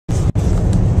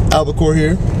Albacore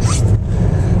here.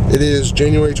 It is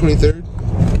January 23rd,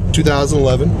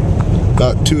 2011,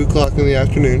 about 2 o'clock in the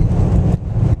afternoon.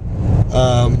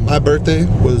 My birthday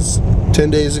was 10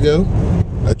 days ago.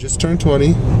 I just turned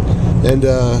 20, and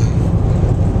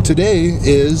today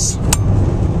is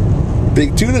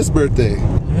Big Tuna's birthday.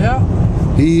 Yeah.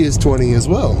 He is 20 as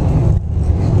well.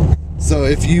 So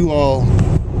if you all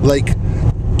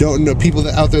don't know, people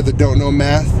out there that don't know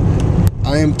math,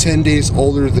 I am 10 days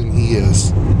older than he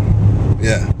is.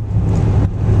 Yeah.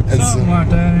 And something like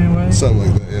that anyway.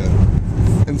 Something like that, yeah.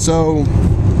 And so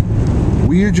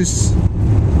we're just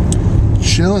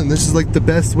chilling. This is like the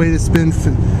best way to spend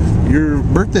your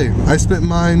birthday. I spent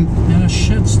mine in a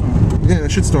shitstorm. Yeah, in a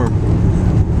shitstorm.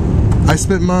 I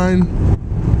spent mine,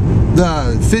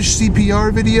 the fish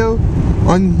CPR video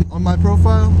on my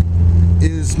profile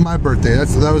is my birthday.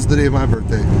 That was the day of my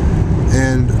birthday.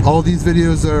 And all these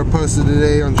videos that are posted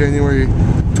today on January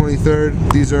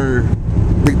 23rd, these are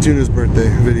Big Tuna's birthday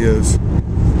videos.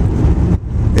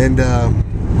 And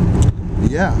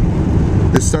yeah,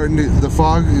 it's starting to, the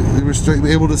fog, we're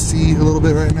able to see a little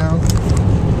bit right now,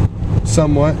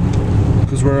 somewhat,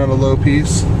 because we're on a low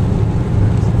piece.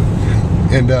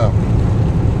 And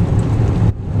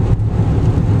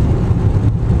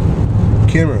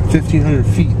camera, 1,500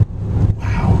 feet.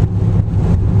 Wow.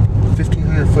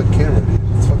 1,500 foot camera, dude.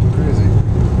 It's fucking crazy.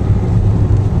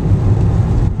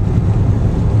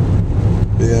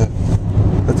 Yeah.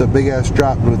 That's a big ass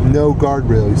drop with no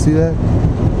guardrail. You see that?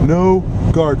 No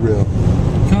guardrail.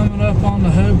 Coming up on the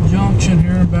Hope Junction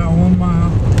here in about 1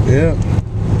 mile. Yeah.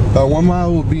 About 1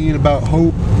 mile will be in about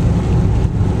Hope.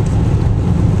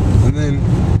 And then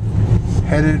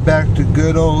headed back to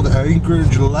good old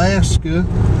Anchorage, Alaska,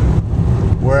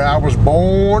 where I was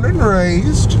born and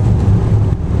raised.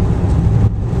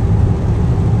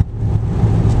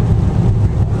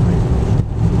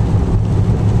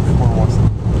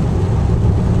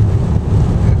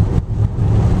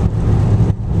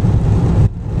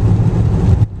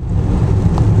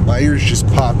 My ears just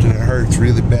popped and it hurts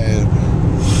really bad.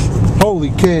 Holy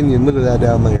canyon, look at that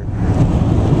down there.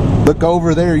 Look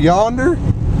over there yonder.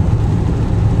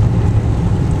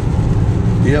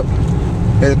 Yep.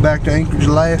 Headed back to Anchorage,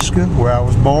 Alaska, where I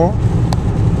was born.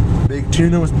 Big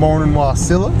Tuna was born in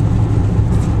Wasilla.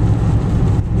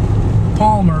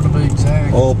 Palmer to be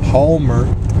exact. Oh, Palmer.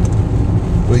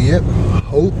 But yep,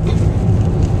 Hope.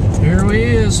 Here we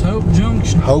is, Hope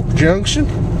Junction. Hope Junction.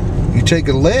 You take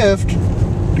a left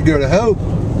to go to Hope.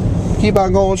 Keep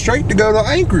on going straight to go to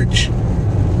Anchorage.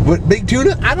 But Big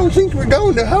Tuna, I don't think we're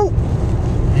going to Hope.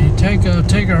 You take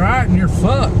a right and you're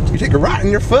fucked. You take a right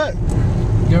and you're fucked.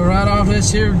 Go right off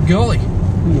this here gully.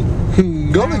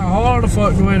 Gully? How hard the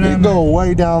fuck the way down you there? go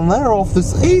way down there off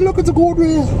this. Hey, look at the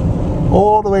guardrail.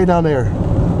 All the way down there.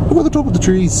 Look at the top of the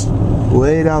trees.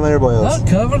 Way down there, boys. Look,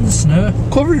 covered in snow.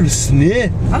 Covered in snow.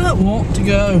 I don't want to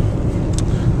go.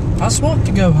 I just want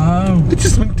to go home. I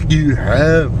just want to go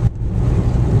home.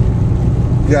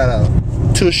 Got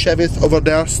two Chevys over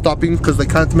there stopping because they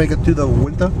can't make it through the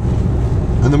winter.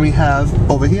 And then we have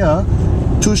over here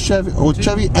two Chevy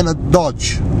and a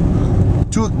Dodge.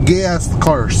 Two gas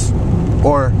cars,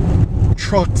 or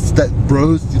trucks that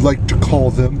bros like to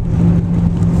call them.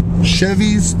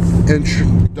 Chevys and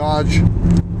Dodge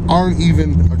aren't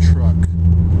even a truck.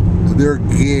 They're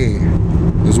gay,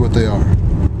 is what they are.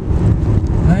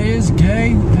 They is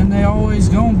gay, and they always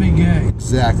gonna be gay.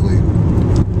 Exactly.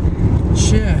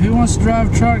 Shit, who wants to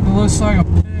drive a truck that looks like a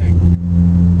pig?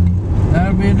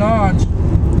 That'd be a Dodge.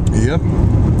 Yep.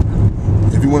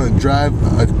 If you want to drive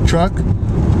a truck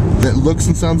that looks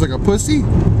and sounds like a pussy,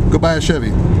 go buy a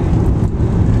Chevy.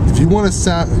 If you want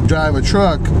to drive a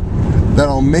truck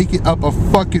that'll make it up a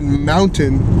fucking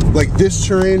mountain, like this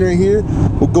terrain right here,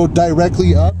 will go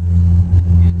directly up,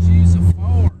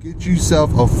 get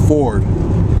yourself a Ford.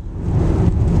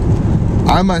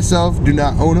 I myself do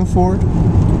not own a Ford.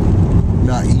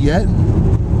 Not yet.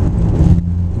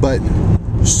 But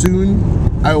soon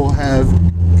I will have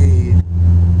a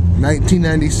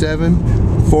 1997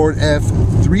 Ford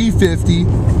F-350,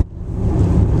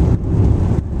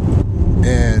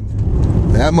 and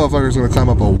that motherfucker's gonna climb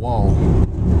up a wall.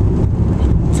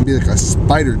 It's gonna be like a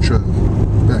spider truck.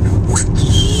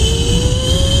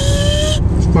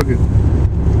 It's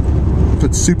fucking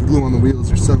put super glue on the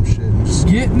wheels or some shit. Just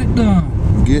getting it done.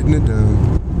 Getting it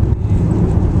done.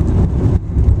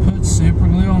 Put super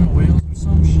glue on the wheels or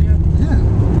some shit? Yeah.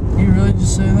 You really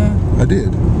just say that? I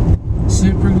did.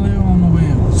 Super glue on the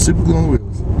wheels. Super glue on the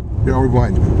wheels. Here, I'll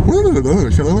rewind.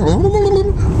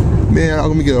 Man, I'm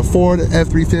gonna get a Ford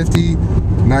F-350,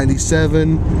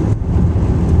 97,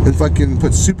 and fucking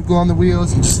put super glue on the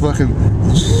wheels and just fucking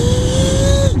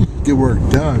get work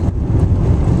done.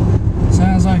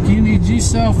 Sounds like you need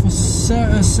yourself a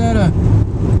set of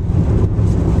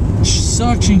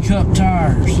suction cup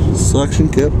tires. Suction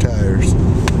cup tires.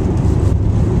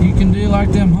 You can do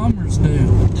like them Hummers do.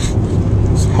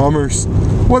 Hummers.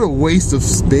 What a waste of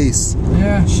space.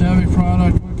 Yeah, Chevy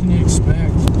product. What can you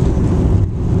expect?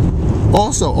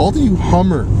 Also, all you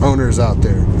Hummer owners out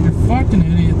there. You're fucking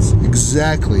idiots.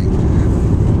 Exactly.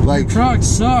 Like, your truck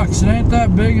sucks. It ain't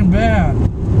that big and bad.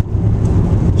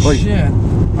 Like, shit.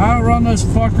 I run those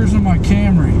fuckers in my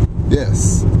Camry.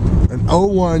 Yes. An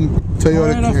 01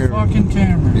 Toyota Camry. Fucking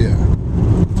Camry. Yeah.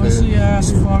 Pussy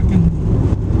ass fucking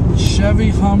Chevy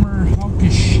Hummer hunk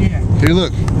of shit. Here,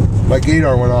 look. My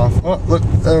gator went off. Oh, look.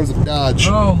 That was a Dodge.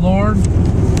 Oh, Lord.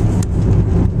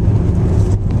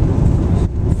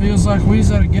 Feels like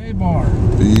we's at a gay bar.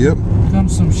 Yep.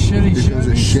 Comes some shitty Chevy. There's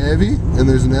a Chevy, and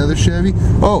there's another Chevy.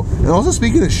 Oh, and also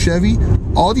speaking of Chevy,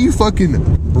 all you fucking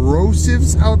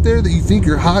brosifs out there that you think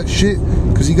you're hot shit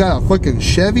because you got a fucking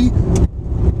Chevy,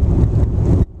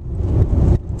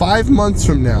 5 months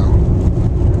from now,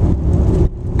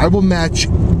 I will match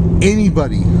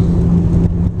anybody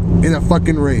in a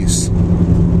fucking race.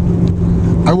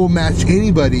 I will match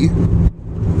anybody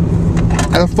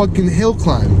at a fucking hill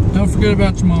climb. Don't forget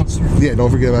about your Monster. Yeah, don't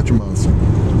forget about your Monster.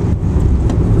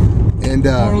 And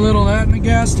pour a little of that in the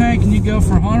gas tank and you go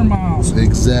for 100 miles.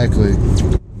 Exactly.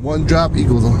 One drop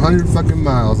equals 100 fucking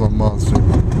miles on Monster.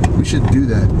 We should do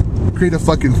that. Create a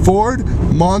fucking Ford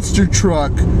Monster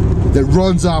truck that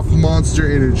runs off Monster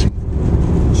energy.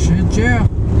 Shit, yeah.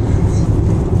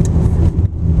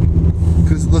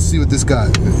 Because let's see what this got.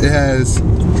 It has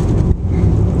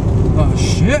a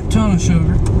shit ton of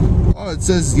sugar. Oh, it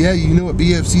says, yeah, you know what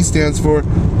BFC stands for.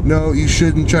 No, you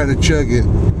shouldn't try to chug it.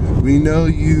 We know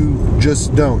you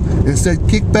just don't. Instead,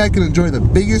 kick back and enjoy the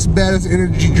biggest, baddest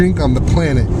energy drink on the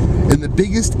planet in the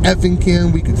biggest effing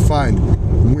can we could find.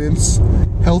 Wimps,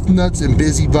 health nuts, and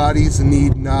busybodies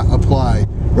need not apply.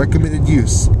 Recommended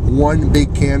use, 1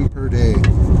 big can per day.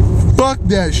 Fuck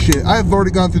that shit. I've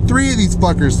already gone through 3 of these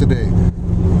fuckers today.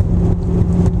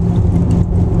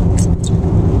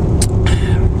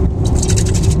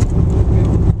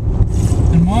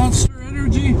 And Monster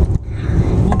Energy,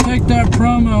 we'll take that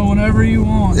promo whenever you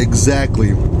want.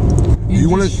 Exactly.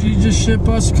 You just ship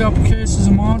us a couple cases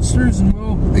of Monsters and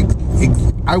we'll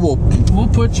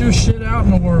put your shit out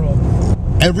in the world.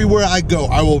 Everywhere I go,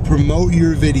 I will promote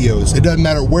your videos. It doesn't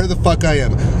matter where the fuck I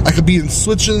am. I could be in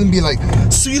Switzerland and be like,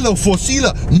 Sila for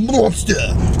Sila,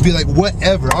 Monster. Be like,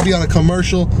 whatever. I'll be on a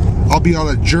commercial. I'll be on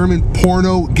a German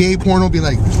porno, gay porno. Be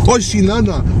like, oh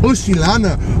Shilana,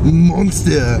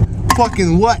 Monster.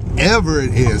 Fucking whatever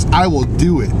it is, I will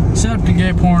do it. Except the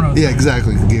gay porno thing. Yeah,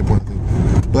 exactly, the gay porno thing.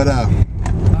 But, I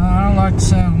don't like the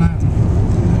sound of that.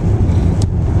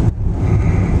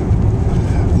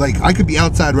 Like, I could be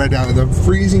outside right now in the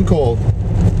freezing cold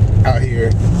out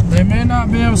here. They may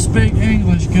not be able to speak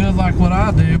English good like what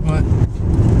I do, but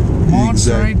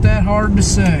Monster ain't that hard to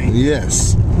say.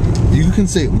 Yes. You can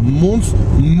say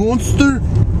Monster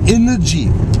Energy.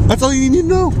 That's all you need to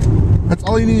know. That's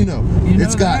all you need to know. You know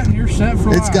that and you're set for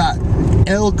life. It's got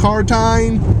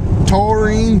L-carnitine,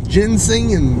 taurine,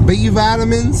 ginseng, and B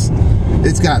vitamins.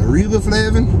 It's got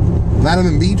riboflavin,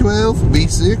 vitamin B12,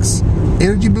 B6,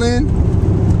 energy blend,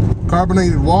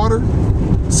 carbonated water,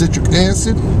 citric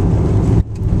acid,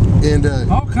 and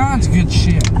all kinds of good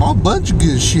shit. All bunch of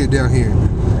good shit down here.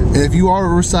 And if you are a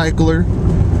recycler,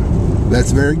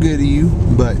 that's very good of you,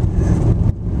 but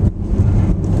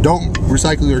don't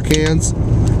recycle your cans.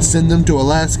 Send them to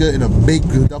Alaska in a big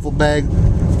duffel bag,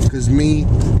 because me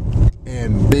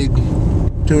and Big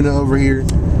Tuna over here,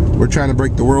 we're trying to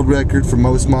break the world record for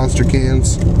most Monster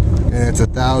cans, and it's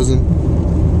 1,000.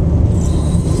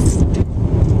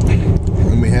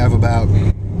 And we have about,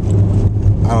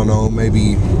 I don't know,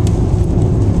 maybe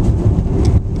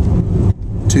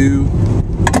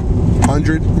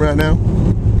 200 right now.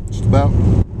 Just about.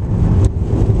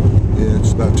 Yeah,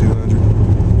 just about 200.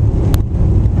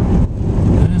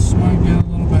 This might get a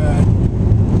little bad.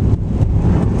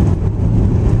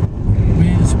 Me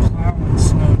is plowing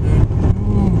snow, dude.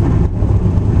 Ooh.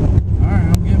 Alright,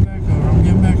 I'm getting back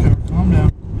over. Calm down.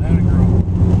 Atta girl.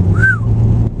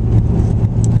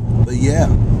 But yeah,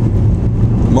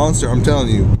 Monster, I'm telling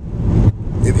you,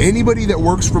 if anybody that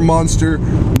works for Monster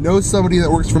knows somebody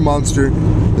that works for Monster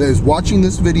that is watching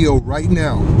this video right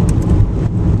now,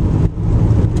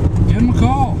 give them a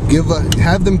call.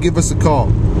 Have them give us a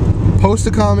call. Post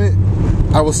a comment.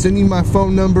 I will send you my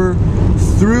phone number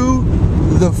through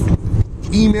the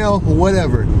email,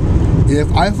 whatever. And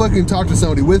if I fucking talk to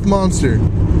somebody with Monster,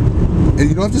 and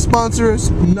you don't have to sponsor us,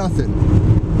 nothing.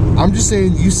 I'm just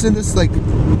saying, you send us like,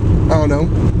 I don't know,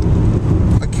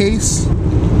 a case.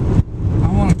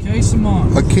 I want a case a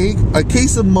month. A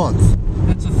case a month.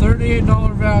 It's a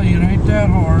 $38 value. It ain't that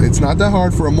hard. It's not that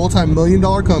hard for a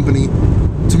multi-million-dollar company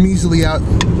to measly out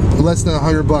less than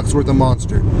 $100 worth of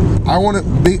Monster. I want it.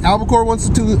 Big Albacore wants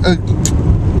to.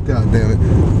 God damn it.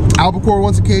 Albacore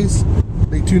wants a case.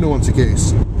 Big Tuna wants a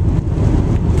case.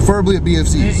 Preferably at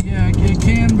BFC's. It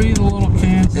can be the little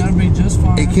cans. That'd be just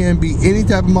fine. It can be any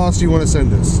type of monster you want to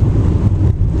send us.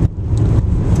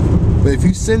 But if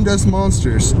you send us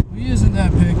monsters, we isn't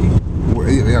that picky.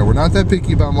 We're not that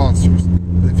picky about monsters.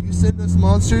 But if you send us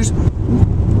monsters,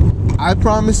 I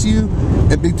promise you,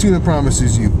 and Big Tuna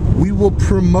promises you, we will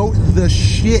promote the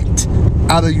shit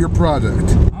out of your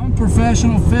product. I'm a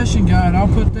professional fishing guide. I'll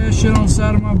put that shit on the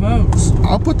side of my boats.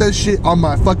 I'll put that shit on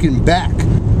my fucking back.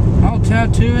 I'll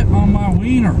tattoo it on my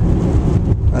wiener.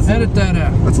 Edit that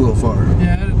out. That's a little far.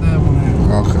 Yeah, edit that one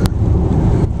out. Okay.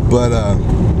 But,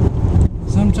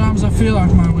 sometimes I feel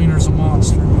like my wiener's a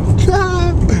monster.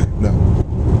 no.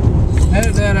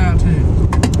 Edit that out too.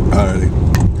 Alrighty.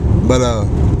 But,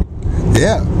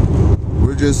 yeah.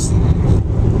 We're just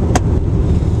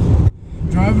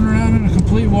driving around in a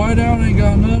complete whiteout, ain't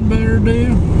got nothing better to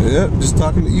do. Yep, just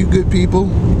talking to you good people.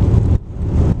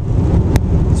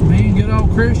 It's being good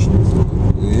old Christians.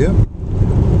 Yep.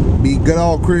 Be good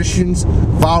old Christians.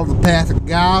 Follow the path of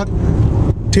God.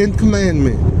 10th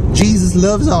commandment. Jesus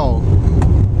loves all.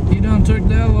 He done took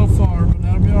that a little far, but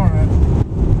that'll be alright.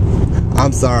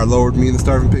 I'm sorry, I lowered me and the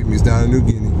starving pygmies down in New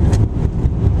Guinea.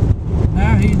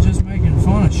 Now he's just making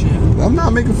fun of shit. I'm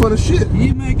not making fun of shit.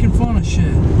 You making fun of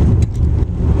shit.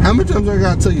 How many times I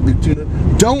gotta tell you, Big Tuna?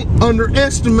 Don't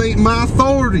underestimate my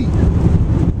authority.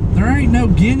 There ain't no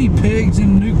guinea pigs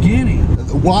in New Guinea.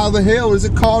 Why the hell is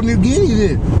it called New Guinea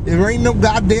then? There ain't no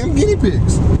goddamn guinea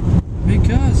pigs.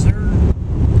 Because they're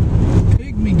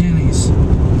pygmy guineas.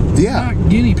 Yeah. Not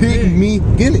guinea pig. Pygmy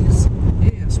guineas.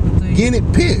 Yes, but they. Guinea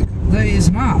pig. They is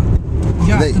not. You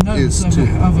got They the nose is of a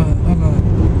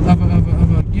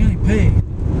guinea pig.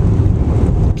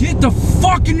 Get the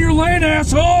fuck in your lane,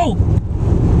 asshole!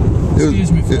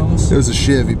 Excuse me, fellas. It was a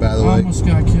Chevy, by the way. Almost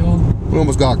got killed. We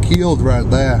almost got killed right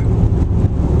there.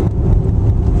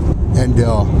 And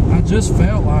I just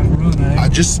felt like running.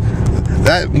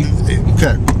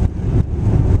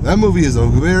 That movie is a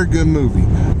very good movie.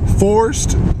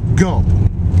 Forrest Gump.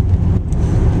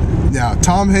 Now,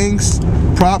 Tom Hanks,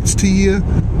 props to you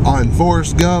on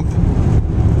Forrest Gump,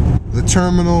 The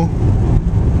Terminal,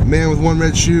 Man with One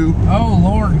Red Shoe. Oh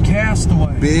Lord,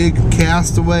 Castaway. Big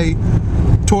Castaway.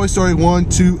 Toy Story 1,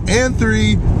 2, and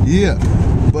 3. Yeah.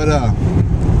 But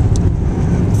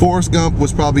Forrest Gump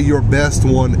was probably your best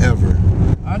one ever.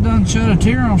 I done shed a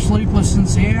tear on Sleepless in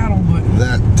Seattle, but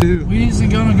that too. We isn't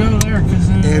gonna go there because.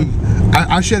 And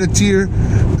I shed a tear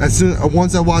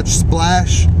once I watched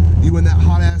Splash. You and that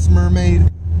hot ass mermaid,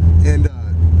 and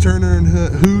Turner and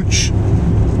Hooch.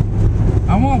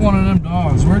 I want one of them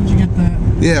dogs. Where'd you get that?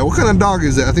 Yeah, what kind of dog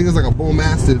is that? I think it's like a bull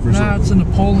mastiff or something. Nah, it's a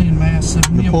Napoleon Mastiff.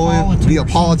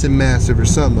 Neapolitan Mastiff or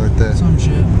something like that. Some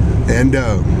shit. And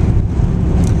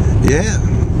yeah,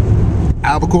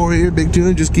 Albacore here, Big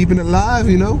Tuna, just keeping it live,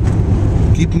 you know,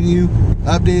 keeping you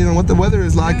updated on what the weather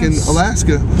is like in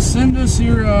Alaska. Send us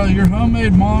your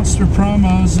homemade monster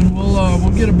promos, and we'll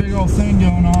get a big old thing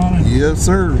going on. And yes,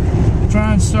 sir.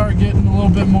 Try and start getting a little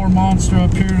bit more monster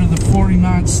up here to the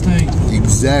 49th state.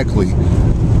 Exactly.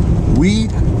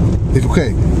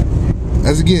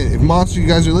 If Monster, you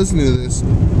guys are listening to this,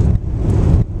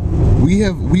 we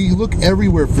look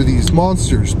everywhere for these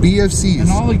monsters, BFCs. And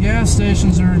all the gas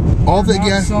stations are not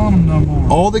selling them no more.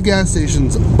 All the gas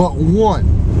stations but one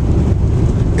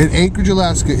in Anchorage,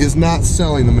 Alaska is not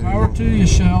selling them anymore. Power to you,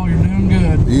 Shell. You're doing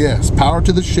good. Yes, power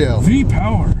to the Shell.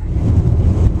 V-Power.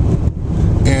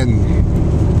 And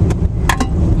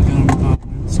look at them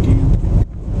popping in the skin.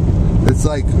 It's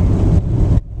like,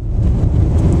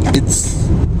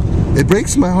 it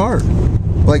breaks my heart.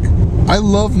 Like, I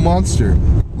love Monster.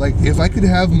 Like, if I could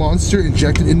have Monster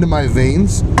injected into my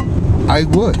veins, I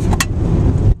would.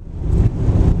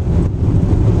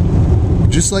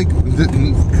 Just like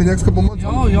the next couple months.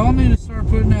 Y'all need to start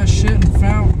putting that shit in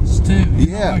fountains too.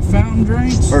 Yeah. Like fountain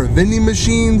drinks. Or vending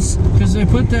machines. Because they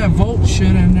put that Volt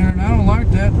shit in there, and I don't like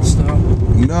that stuff.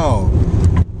 No.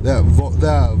 That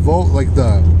Volt, like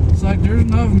the... It's like there's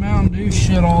enough Mountain Dew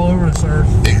shit all over this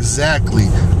earth. Exactly.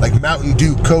 Like Mountain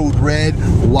Dew Code Red,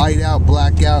 Whiteout,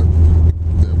 Blackout.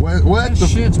 What that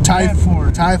shit's bad for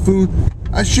it. Typhoon.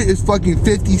 That shit is fucking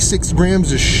 56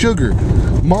 grams of sugar.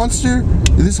 Monster,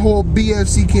 this whole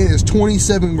BFC can is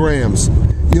 27 grams.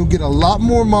 You'll get a lot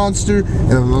more Monster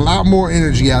and a lot more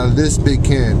energy out of this big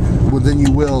can than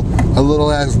you will a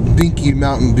little ass dinky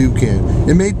Mountain Dew can.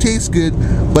 It may taste good,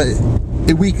 but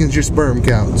it weakens your sperm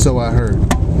count, so I heard.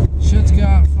 Shit's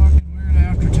got a fucking weird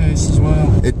aftertaste as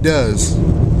well. It does.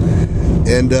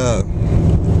 And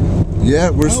yeah,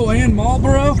 we're and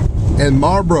Marlboro. And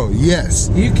Marlboro, yes.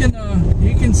 You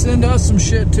can send us some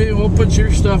shit too. We'll put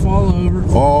your stuff all over.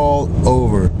 All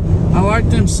over. I like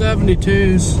them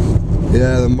 72s.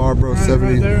 Yeah, the Marlboro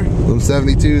 70. Right there. Them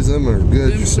 72s, them are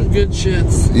good. Them some good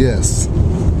shits. Yes.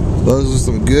 Those are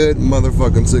some good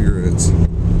motherfucking cigarettes.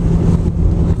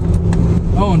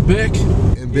 Oh, and Bic.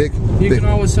 And Bic. You can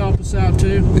always help us out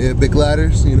too. Yeah, Bic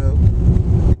ladders, you know.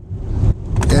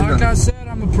 And, like I said,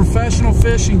 I'm a professional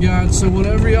fishing guide, so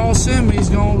whatever y'all send me, you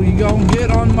gonna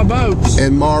get on my boats.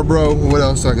 And Marlboro, what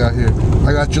else I got here?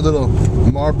 I got your little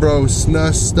Marlboro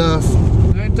snus stuff.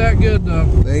 Ain't that good though.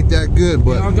 They ain't that good,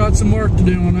 but y'all got some work to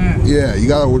do on that. Yeah, you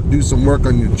gotta do some work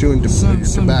on your chewing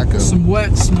tobacco. Some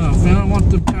wet snuff. I don't want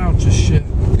the pouches shit.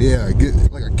 Yeah, get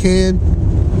like a can.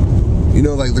 You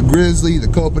know, like the Grizzly, the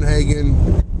Copenhagen,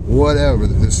 whatever,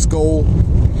 the Skull.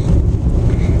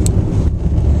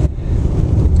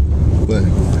 But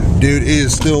dude, it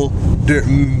is still dirt.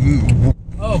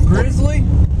 Oh, Grizzly?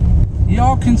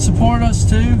 Y'all can support us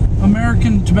too.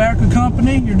 American Tobacco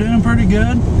Company, you're doing pretty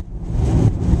good.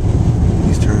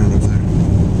 He's turning up there.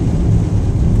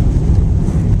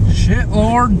 Shit,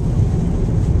 Lord.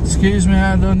 Excuse me,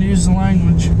 I don't use the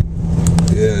language.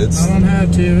 Yeah, I don't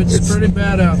have to. It's pretty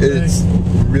bad out there. It's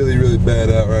really, really bad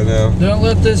out right now. Don't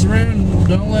let this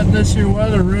here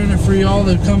weather ruin it for y'all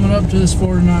that are coming up to this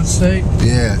 49th state.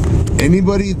 Yeah.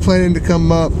 Anybody planning to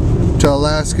come up to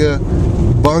Alaska,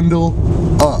 bundle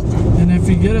up. And if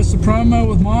you get us a promo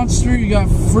with Monster, you got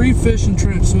free fishing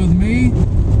trips with me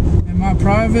and my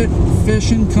private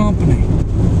fishing company.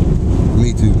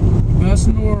 Me too. Best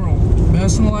in the world.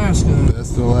 Best in Alaska.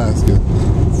 Best in Alaska.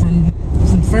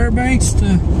 From Fairbanks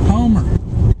to Homer.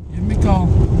 Give me a call.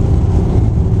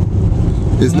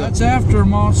 That's after a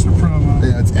Monster promo.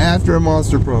 Yeah, it's after a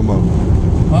Monster promo.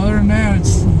 Other than that,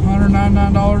 it's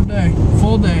 $199 a day.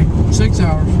 Full day. 6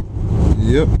 hours.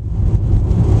 Yep.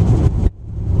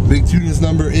 Big Tuna's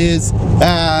number is...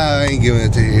 I ain't giving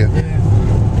it to you. Yeah.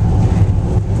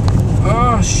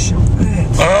 Oh, shit.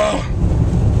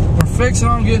 Oh. We're fixing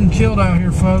on getting killed out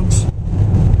here, folks.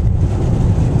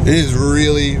 It is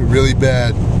really, really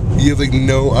bad. You have like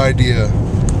no idea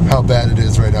how bad it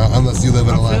is right now, unless you live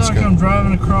in Alaska. I feel like I'm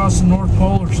driving across the North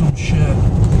Pole or some shit.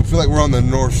 I feel like we're on the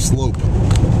North Slope.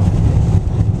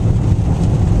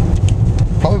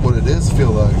 Probably what it is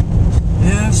feel like.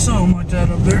 Yeah, it's something like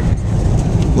that up there.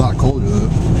 A lot colder though.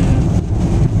 Yeah.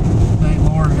 Thank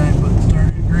Lord it ain't but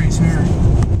 30 degrees here.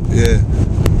 Yeah.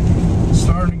 It's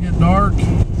starting to get dark.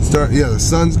 Yeah, the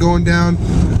sun's going down.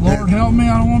 Lord help me,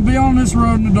 I don't want to be on this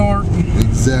road in the dark.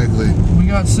 Exactly. We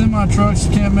got semi-trucks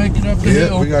that can't make it up the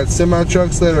hill. We got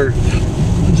semi-trucks that are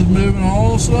just moving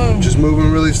all slow. Just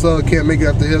moving really slow, can't make it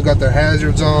up the hill, got their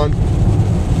hazards on.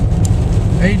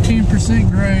 18%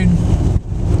 grade.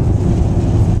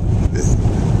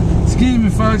 Excuse me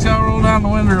folks, I'll roll down the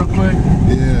window real quick.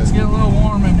 Yeah. Let's get a little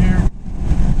warm in here.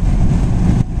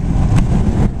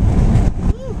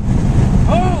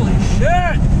 Holy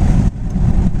shit!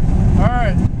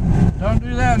 Alright, don't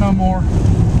do that no more.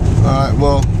 Alright,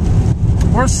 well.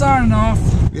 We're signing off.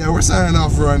 Yeah, we're signing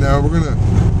off right now. We're gonna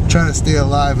try to stay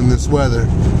alive in this weather.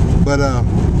 But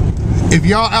if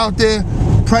y'all out there,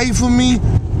 pray for me,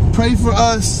 pray for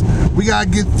us. We gotta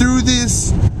get through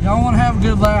this. Y'all want to have a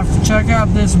good laugh? Check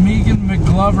out this Megan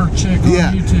McGlover chick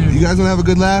on YouTube. You guys want to have a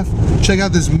good laugh? Check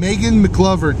out this Megan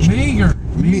McGlover.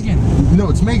 Megan. No,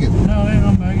 it's Megan. No, it ain't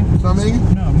no Megan. It's not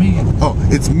Megan? No, Megan. Oh,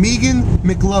 it's Megan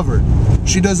McGlover.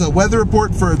 She does a weather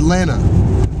report for Atlanta.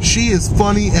 She is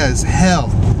funny as hell.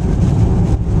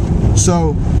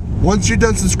 So, once you're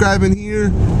done subscribing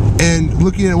here and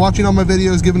watching all my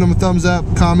videos, giving them a thumbs up,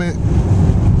 comment,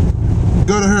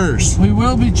 go to hers. We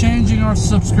will be changing our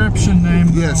subscription name.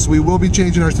 Yes, we will be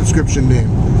changing our subscription name.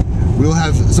 We'll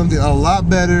have something a lot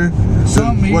better.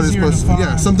 Something what easier is to find.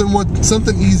 Yeah,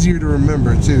 something easier to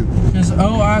remember too. Because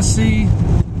OIC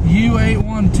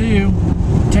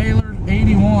U812 Taylor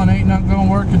 81 ain't not gonna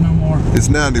work it no more. It's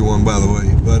 91 by the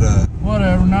way, but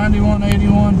whatever, 91,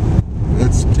 81.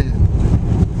 That's 10.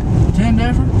 10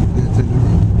 different? Yeah, 10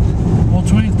 different. Well,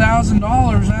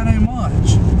 $20,000, that ain't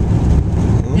much.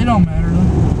 It don't matter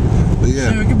though. But yeah.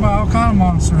 Shit, we could buy all kind of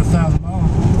Monster for $1,000.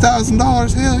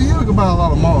 $1,000? Hell yeah, we could buy a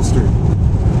lot of Monster.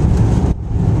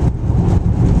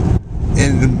 And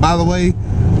by the way,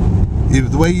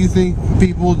 if the way you think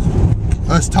people,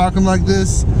 us talking like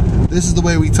this is the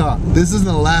way we talk. This is an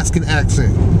Alaskan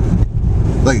accent.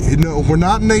 Like, you know, we're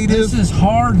not native. This is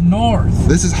hard north.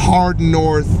 This is hard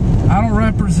north. I don't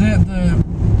represent the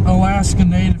Alaska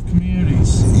Native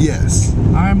communities. Yes.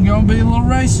 I'm gonna be a little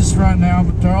racist right now,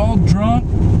 but they're all drunk,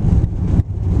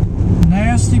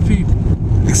 nasty people.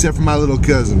 Except for my little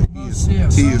cousin.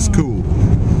 He is cool.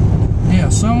 Yeah,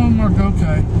 some of them are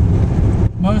okay.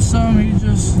 Most of them you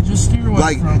just steer away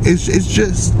Like, from.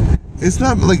 it's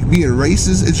not like being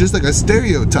racist. It's just like a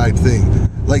stereotype thing.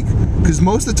 Like, because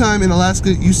most of the time in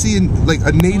Alaska, you see like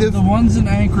a native. The ones in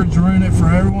Anchorage ruin it for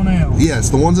everyone else. Yes,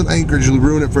 the ones in Anchorage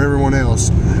ruin it for everyone else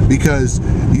because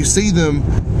you see them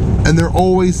and they're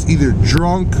always either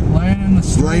drunk, Laying in the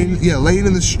street. laying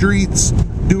in the streets,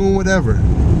 doing whatever.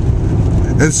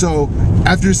 And so,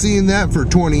 after seeing that for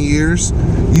 20 years,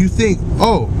 you think,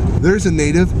 oh, there's a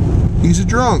native, he's a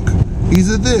drunk,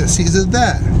 he's a this, he's a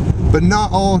that. But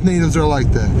not all natives are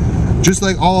like that. Just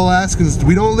like all Alaskans,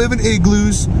 we don't live in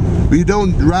igloos, we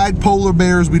don't ride polar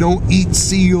bears, we don't eat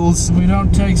seals. We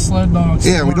don't take sled dogs to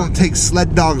Yeah, we work. don't take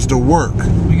sled dogs to work.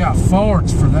 We got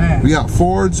Fords for that. We got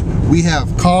Fords, we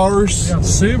have cars. We got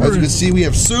Subarus. As you can see, we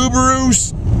have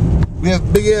Subarus. We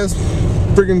have big ass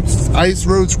friggin' ice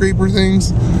road scraper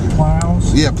things.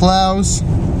 Plows. Yeah, plows.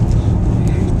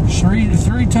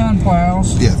 3-ton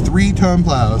plows. Yeah, 3-ton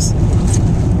plows.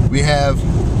 We have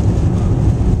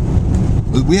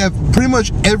pretty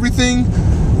much everything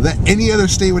that any other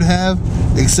state would have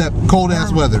except cold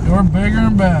ass weather. We're bigger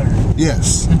and better.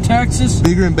 Yes. In Texas,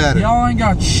 Bigger and better. y'all ain't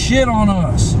got shit on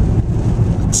us.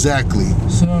 Exactly.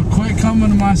 So quit coming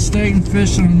to my state and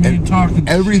fishing with me and talking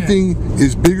Everything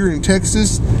is bigger in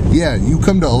Texas. Yeah, you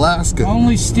come to Alaska. shit.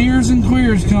 Only steers and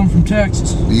queers come from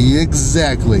Texas.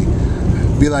 Exactly.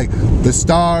 Be like, the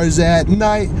stars at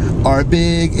night are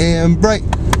big and bright.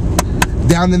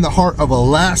 Down in the heart of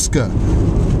Alaska.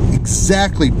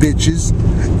 Exactly, bitches.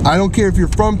 I don't care if you're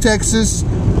from Texas,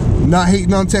 not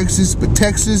hating on Texas, but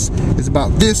Texas is about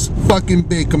this fucking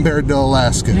big compared to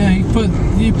Alaska. Yeah, you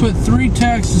put 3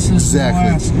 Texases Exactly.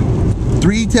 in Alaska.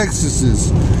 3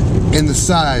 Texases in the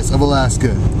size of Alaska.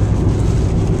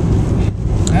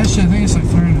 Actually, I think it's like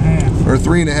 3.5. Or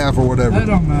 3.5 or whatever. That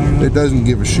don't matter. Though. It doesn't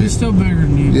give a We're shit. still bigger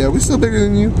than you. Yeah, we're still bigger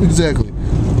than you. Exactly.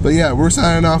 But yeah, we're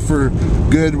signing off for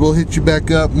good. We'll hit you back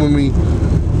up when we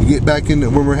get back in,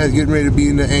 when we're getting ready to be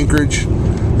into Anchorage.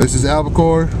 This is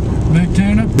Albacore. Big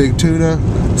tuna. Big Tuna.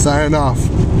 Signing off.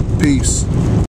 Peace.